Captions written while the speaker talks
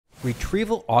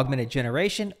Retrieval Augmented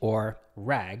Generation, or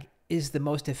RAG, is the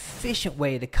most efficient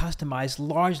way to customize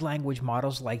large language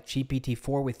models like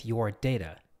GPT-4 with your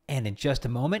data. And in just a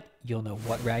moment, you'll know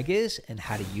what RAG is and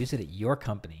how to use it at your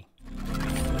company.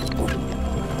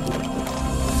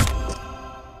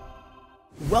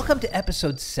 Welcome to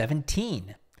episode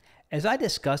 17. As I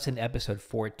discussed in episode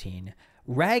 14,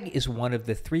 RAG is one of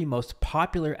the 3 most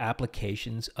popular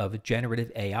applications of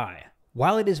generative AI.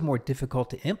 While it is more difficult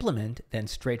to implement than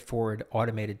straightforward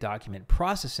automated document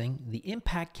processing, the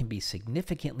impact can be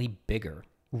significantly bigger.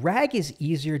 RAG is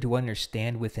easier to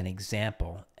understand with an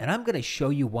example, and I'm going to show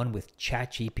you one with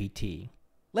ChatGPT.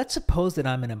 Let's suppose that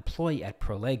I'm an employee at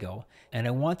Prolego, and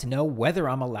I want to know whether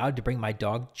I'm allowed to bring my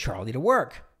dog Charlie to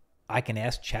work. I can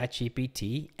ask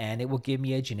ChatGPT, and it will give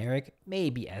me a generic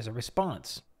maybe as a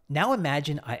response. Now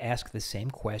imagine I ask the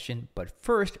same question, but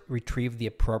first retrieve the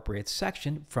appropriate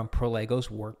section from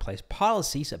Prolego's workplace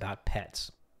policies about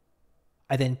pets.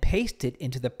 I then paste it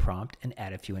into the prompt and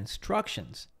add a few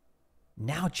instructions.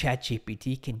 Now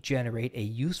ChatGPT can generate a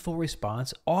useful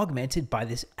response augmented by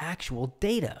this actual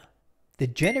data. The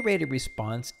generated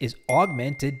response is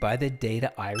augmented by the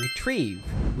data I retrieve.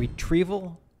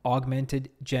 Retrieval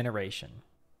Augmented Generation.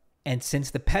 And since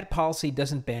the pet policy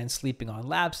doesn't ban sleeping on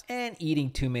laps and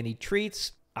eating too many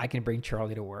treats, I can bring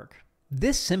Charlie to work.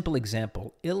 This simple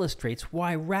example illustrates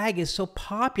why RAG is so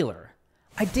popular.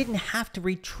 I didn't have to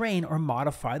retrain or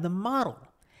modify the model.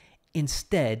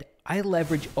 Instead, I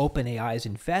leverage OpenAI's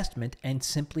investment and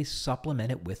simply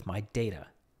supplement it with my data.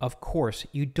 Of course,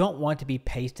 you don't want to be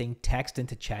pasting text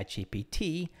into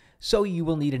ChatGPT, so you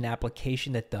will need an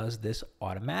application that does this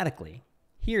automatically.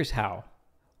 Here's how.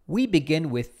 We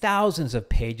begin with thousands of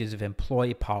pages of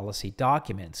employee policy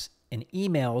documents in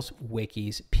emails,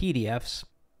 wikis, PDFs,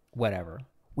 whatever.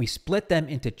 We split them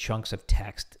into chunks of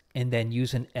text and then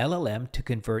use an LLM to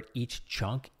convert each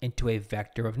chunk into a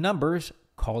vector of numbers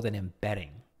called an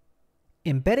embedding.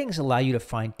 Embeddings allow you to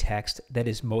find text that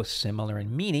is most similar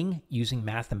in meaning using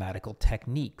mathematical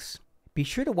techniques. Be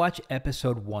sure to watch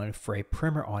episode 1 for a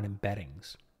primer on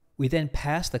embeddings. We then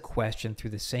pass the question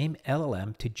through the same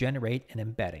LLM to generate an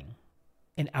embedding.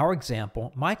 In our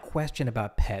example, my question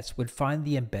about pets would find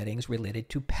the embeddings related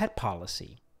to pet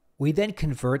policy. We then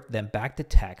convert them back to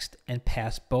text and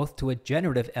pass both to a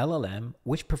generative LLM,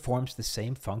 which performs the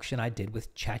same function I did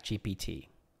with ChatGPT.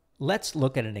 Let's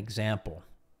look at an example.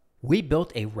 We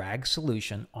built a RAG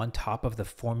solution on top of the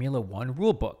Formula 1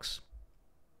 rulebooks.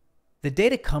 The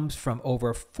data comes from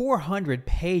over 400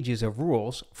 pages of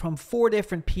rules from 4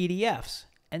 different PDFs,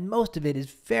 and most of it is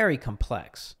very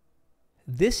complex.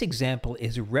 This example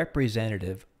is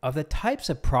representative of the types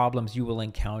of problems you will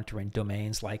encounter in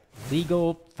domains like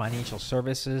legal, financial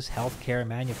services, healthcare,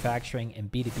 manufacturing,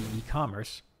 and B2B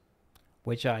e-commerce,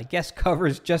 which I guess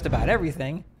covers just about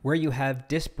everything, where you have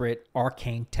disparate,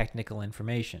 arcane technical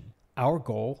information. Our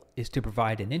goal is to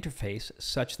provide an interface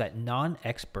such that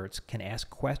non-experts can ask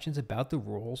questions about the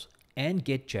rules and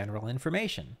get general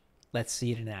information. Let's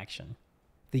see it in action.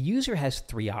 The user has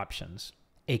 3 options.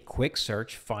 A quick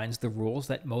search finds the rules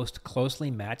that most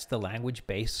closely match the language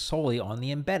based solely on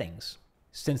the embeddings.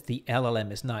 Since the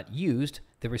LLM is not used,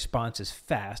 the response is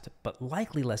fast but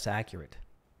likely less accurate.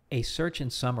 A search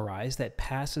and summarize that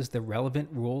passes the relevant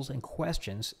rules and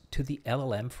questions to the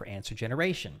LLM for answer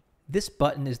generation. This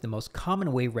button is the most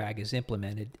common way RAG is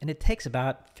implemented, and it takes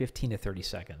about 15 to 30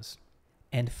 seconds.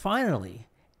 And finally,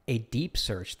 a deep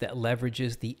search that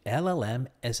leverages the LLM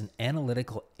as an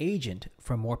analytical agent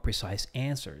for more precise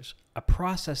answers, a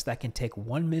process that can take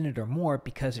 1 minute or more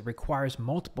because it requires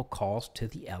multiple calls to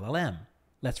the LLM.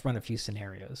 Let's run a few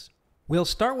scenarios. We'll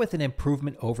start with an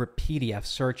improvement over PDF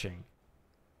searching.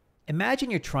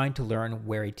 Imagine you're trying to learn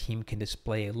where a team can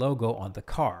display a logo on the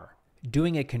car.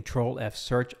 Doing a Control-F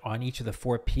search on each of the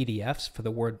 4 PDFs for the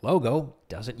word logo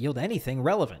doesn't yield anything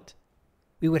relevant.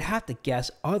 We would have to guess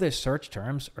other search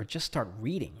terms or just start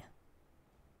reading.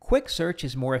 Quick search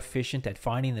is more efficient at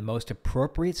finding the most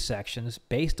appropriate sections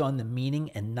based on the meaning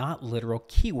and not literal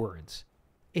keywords.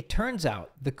 It turns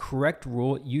out the correct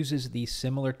rule uses the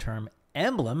similar term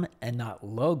emblem and not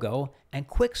logo, and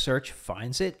quick search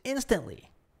finds it instantly.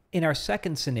 In our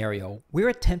second scenario, we're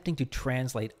attempting to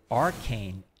translate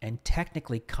arcane and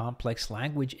technically complex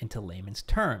language into layman's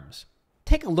terms.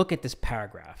 Take a look at this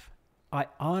paragraph. I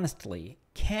honestly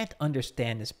can't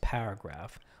understand this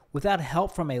paragraph without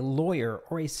help from a lawyer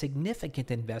or a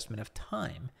significant investment of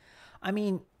time. I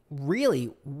mean,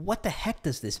 really, what the heck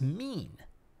does this mean?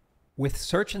 With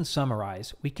search and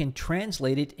summarize, we can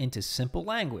translate it into simple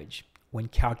language. When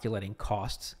calculating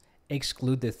costs,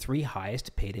 exclude the 3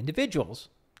 highest paid individuals.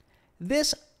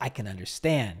 This I can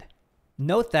understand.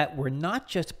 Note that we're not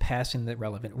just passing the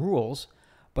relevant rules,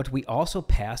 but we also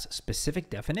pass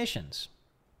specific definitions.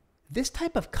 This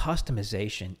type of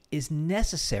customization is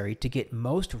necessary to get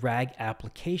most RAG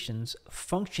applications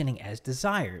functioning as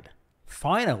desired.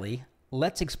 Finally,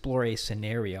 let's explore a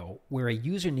scenario where a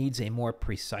user needs a more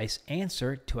precise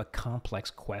answer to a complex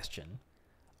question.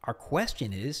 Our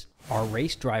question is, are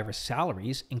race driver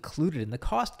salaries included in the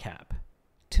cost cap?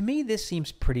 To me, this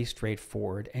seems pretty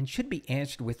straightforward and should be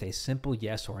answered with a simple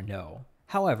yes or no.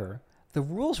 However, the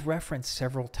rules reference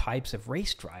several types of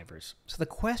race drivers, so the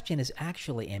question is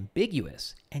actually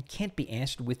ambiguous and can't be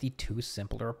answered with the two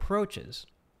simpler approaches.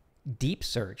 Deep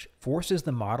search forces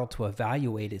the model to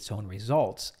evaluate its own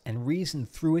results and reason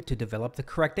through it to develop the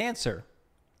correct answer.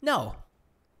 No.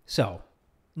 So,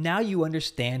 now you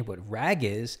understand what RAG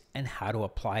is and how to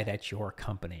apply it at your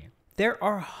company. There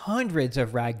are hundreds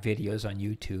of RAG videos on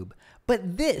YouTube,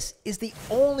 but this is the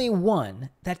only one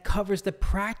that covers the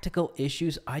practical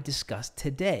issues I discussed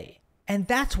today. And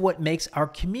that's what makes our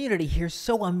community here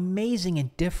so amazing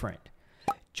and different.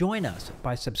 Join us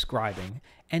by subscribing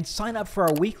and sign up for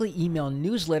our weekly email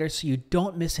newsletter so you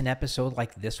don't miss an episode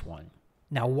like this one.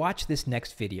 Now watch this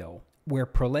next video, where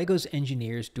Prolego's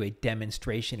engineers do a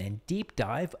demonstration and deep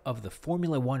dive of the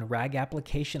Formula One RAG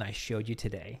application I showed you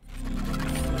today.